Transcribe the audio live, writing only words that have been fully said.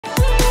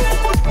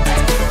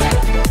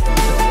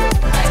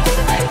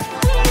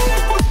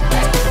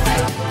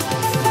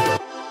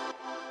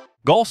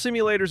Golf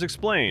Simulators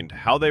Explained,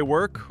 how they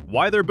work,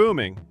 why they're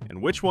booming,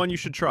 and which one you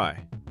should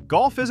try.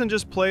 Golf isn't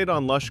just played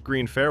on lush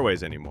green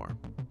fairways anymore.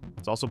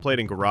 It's also played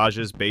in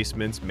garages,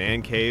 basements,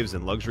 man caves,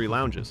 and luxury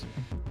lounges.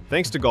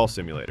 Thanks to golf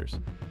simulators.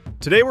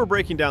 Today we're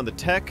breaking down the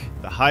tech,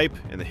 the hype,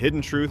 and the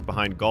hidden truth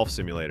behind golf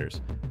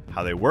simulators.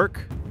 How they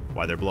work,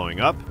 why they're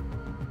blowing up,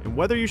 and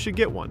whether you should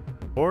get one,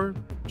 or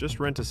just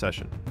rent a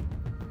session.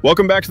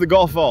 Welcome back to the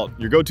Golf Vault,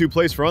 your go-to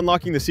place for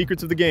unlocking the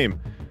secrets of the game.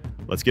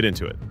 Let's get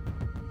into it.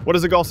 What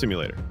is a golf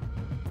simulator?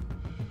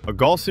 A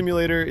golf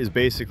simulator is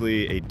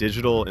basically a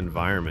digital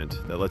environment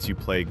that lets you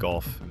play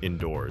golf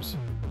indoors.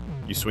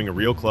 You swing a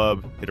real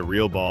club, hit a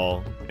real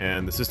ball,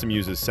 and the system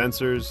uses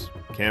sensors,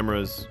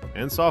 cameras,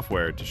 and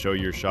software to show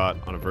your shot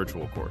on a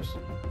virtual course.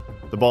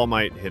 The ball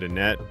might hit a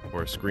net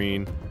or a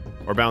screen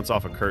or bounce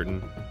off a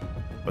curtain,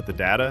 but the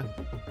data,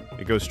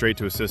 it goes straight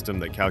to a system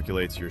that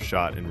calculates your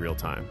shot in real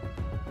time.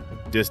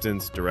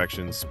 Distance,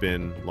 direction,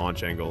 spin,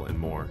 launch angle, and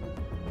more.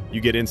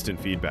 You get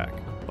instant feedback,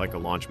 like a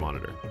launch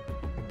monitor.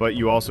 But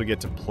you also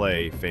get to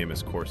play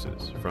famous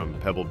courses, from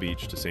Pebble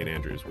Beach to St.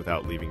 Andrews,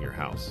 without leaving your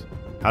house.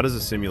 How does a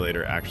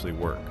simulator actually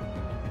work?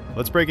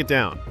 Let's break it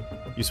down.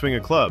 You swing a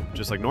club,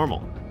 just like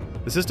normal.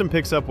 The system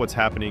picks up what's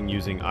happening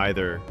using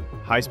either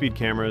high-speed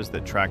cameras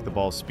that track the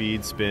ball's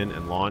speed, spin,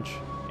 and launch,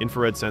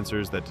 infrared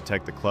sensors that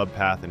detect the club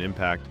path and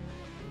impact,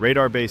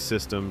 radar-based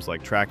systems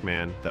like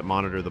Trackman that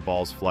monitor the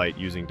ball's flight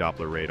using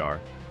Doppler radar.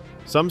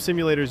 Some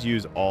simulators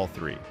use all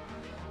three.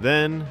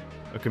 Then,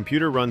 a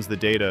computer runs the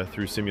data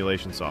through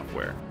simulation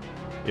software.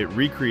 It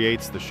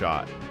recreates the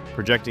shot,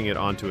 projecting it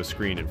onto a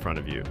screen in front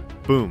of you.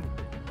 Boom!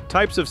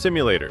 Types of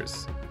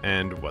simulators,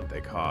 and what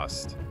they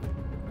cost.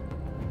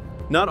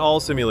 Not all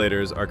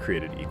simulators are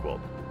created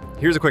equal.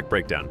 Here's a quick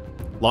breakdown.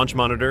 Launch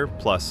monitor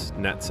plus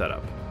net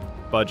setup.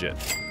 Budget,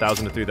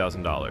 $1,000 to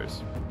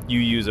 $3,000. You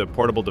use a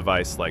portable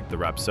device like the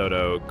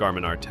Rapsodo,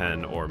 Garmin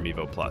R10, or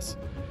Mevo Plus.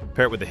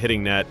 Pair it with a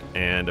hitting net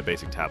and a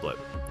basic tablet.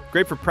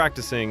 Great for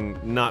practicing,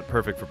 not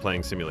perfect for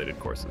playing simulated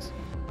courses.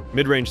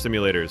 Mid-range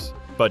simulators,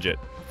 budget,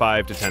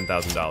 $5,000 to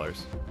 $10,000.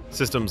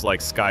 Systems like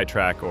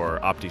SkyTrak or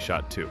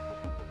OptiShot 2.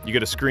 You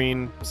get a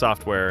screen,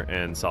 software,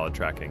 and solid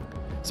tracking.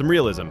 Some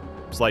realism,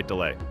 slight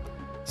delay.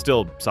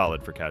 Still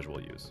solid for casual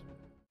use.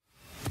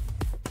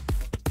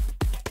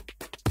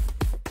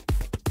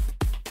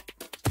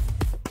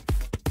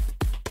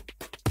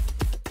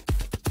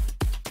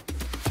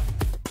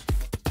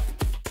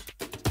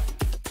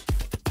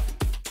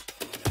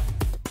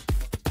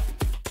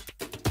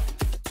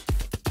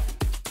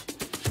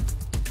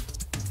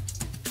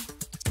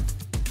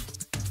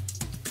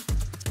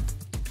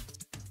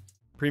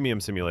 Premium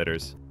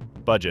simulators,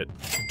 budget,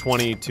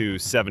 $20,000 to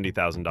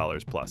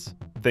 $70,000 plus.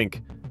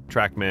 Think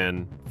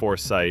Trackman,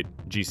 Foresight,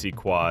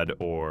 GCQuad,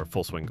 or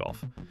Full Swing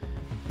Golf.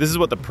 This is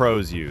what the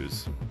pros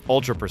use.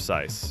 Ultra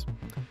precise.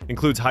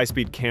 Includes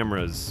high-speed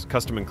cameras,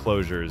 custom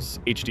enclosures,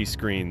 HD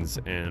screens,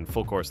 and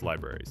full course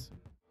libraries.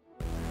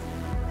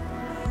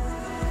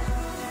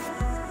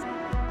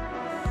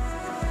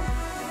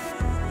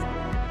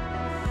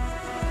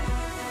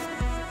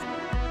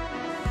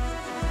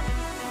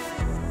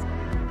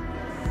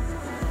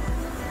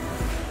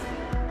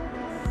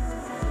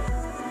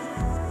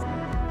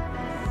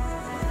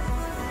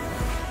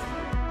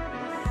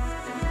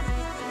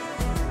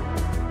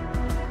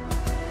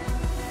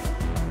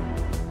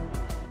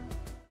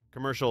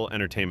 Commercial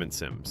entertainment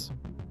sims.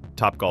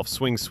 Topgolf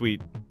Swing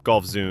Suite,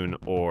 Golf Zune,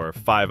 or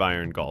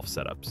 5-iron golf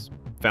setups.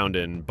 Found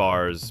in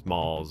bars,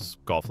 malls,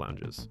 golf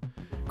lounges.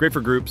 Great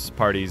for groups,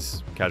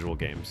 parties, casual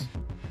games.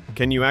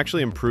 Can you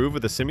actually improve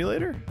with a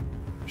simulator?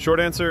 Short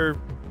answer,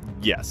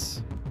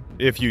 yes,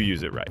 if you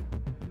use it right.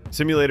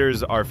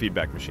 Simulators are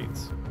feedback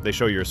machines. They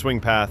show your swing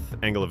path,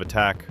 angle of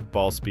attack,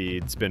 ball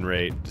speed, spin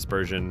rate,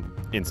 dispersion,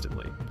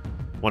 instantly.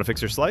 Want to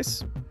fix your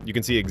slice? You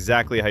can see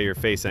exactly how your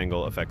face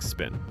angle affects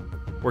spin.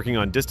 Working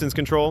on distance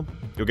control,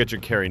 you'll get your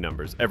carry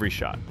numbers every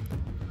shot.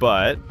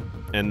 But,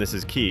 and this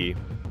is key,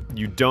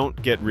 you don't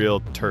get real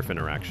turf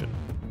interaction.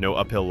 No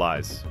uphill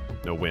lies,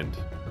 no wind,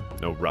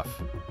 no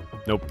rough,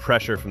 no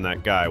pressure from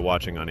that guy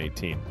watching on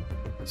 18.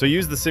 So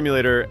use the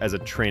simulator as a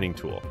training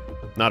tool,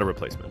 not a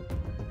replacement.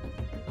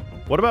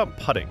 What about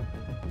putting?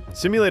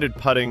 Simulated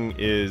putting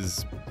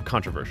is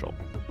controversial.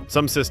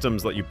 Some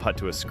systems let you putt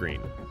to a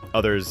screen.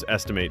 Others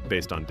estimate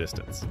based on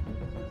distance.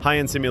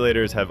 High-end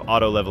simulators have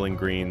auto-leveling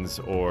greens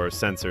or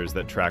sensors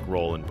that track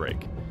roll and break.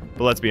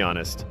 But let's be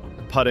honest,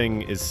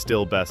 putting is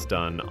still best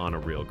done on a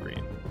real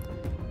green.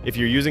 If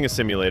you're using a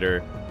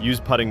simulator,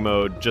 use putting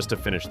mode just to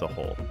finish the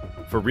hole.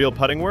 For real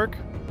putting work,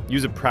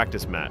 use a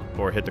practice mat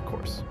or hit the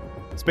course.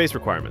 Space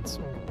requirements.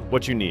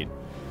 What you need.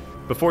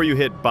 Before you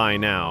hit buy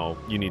now,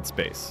 you need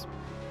space.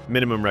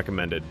 Minimum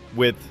recommended.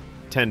 Width,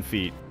 10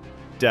 feet.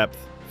 Depth,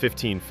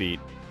 15 feet.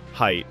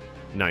 Height,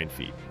 9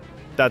 feet.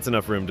 That's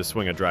enough room to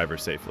swing a driver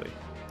safely.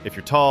 If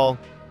you're tall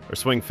or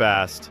swing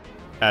fast,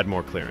 add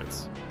more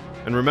clearance.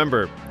 And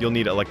remember, you'll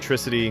need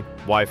electricity,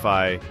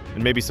 Wi-Fi,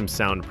 and maybe some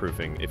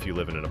soundproofing if you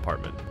live in an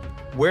apartment.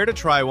 Where to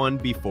try one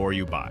before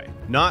you buy.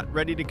 Not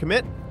ready to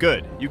commit?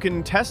 Good. You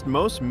can test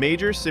most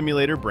major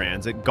simulator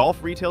brands at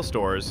golf retail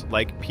stores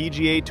like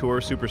PGA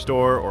Tour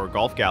Superstore or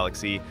Golf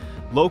Galaxy,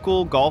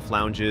 local golf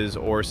lounges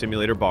or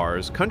simulator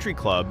bars, country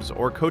clubs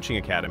or coaching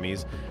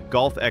academies,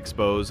 golf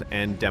expos,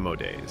 and demo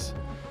days.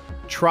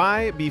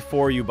 Try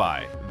before you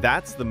buy.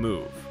 That's the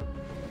move.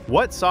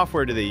 What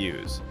software do they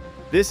use?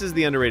 This is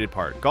the underrated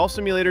part. Golf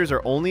simulators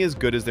are only as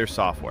good as their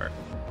software.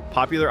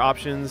 Popular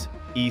options: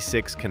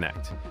 E6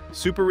 Connect.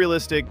 Super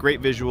realistic,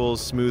 great visuals,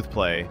 smooth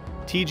play.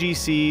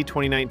 TGC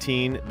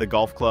 2019, the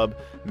golf club,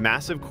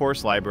 massive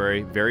course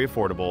library, very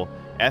affordable.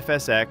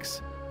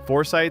 FSX,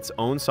 Foresight's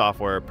own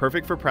software,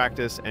 perfect for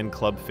practice and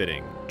club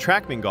fitting.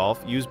 Trackman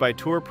Golf, used by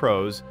tour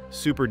pros,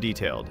 super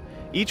detailed.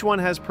 Each one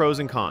has pros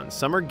and cons.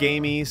 Some are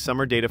gamey, some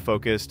are data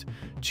focused.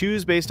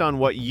 Choose based on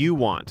what you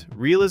want: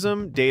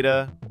 realism,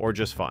 data, or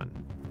just fun.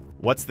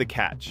 What's the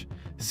catch?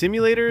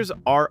 Simulators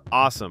are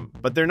awesome,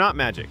 but they're not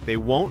magic. They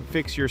won't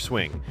fix your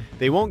swing.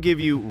 They won't give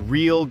you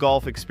real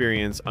golf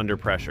experience under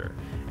pressure.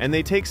 And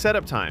they take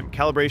setup time,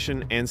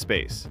 calibration, and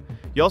space.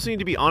 You also need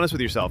to be honest with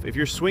yourself. If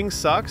your swing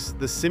sucks,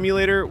 the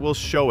simulator will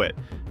show it.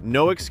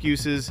 No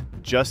excuses,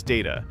 just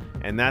data.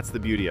 And that's the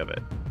beauty of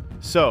it.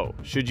 So,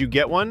 should you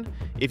get one?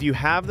 If you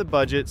have the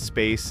budget,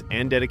 space,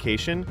 and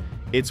dedication,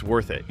 it's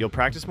worth it. You'll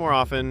practice more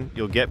often,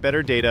 you'll get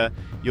better data,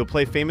 you'll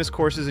play famous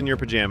courses in your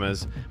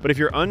pajamas, but if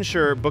you're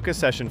unsure, book a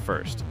session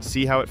first.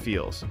 See how it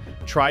feels.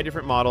 Try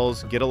different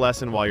models, get a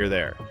lesson while you're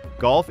there.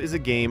 Golf is a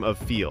game of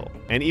feel,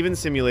 and even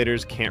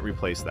simulators can't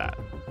replace that.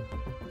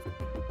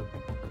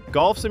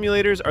 Golf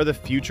simulators are the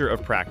future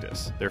of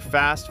practice. They're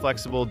fast,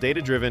 flexible,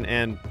 data-driven,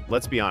 and,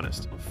 let's be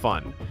honest,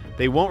 fun.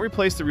 They won't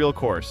replace the real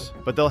course,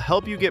 but they'll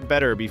help you get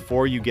better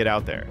before you get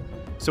out there.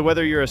 So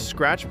whether you're a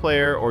scratch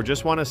player or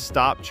just want to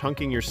stop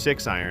chunking your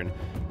 6-iron,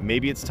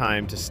 maybe it's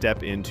time to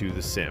step into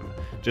the sim.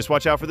 Just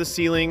watch out for the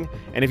ceiling,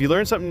 and if you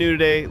learned something new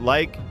today,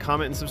 like,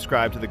 comment, and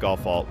subscribe to The Golf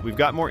Vault. We've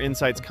got more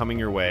insights coming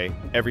your way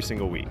every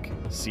single week.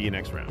 See you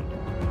next round.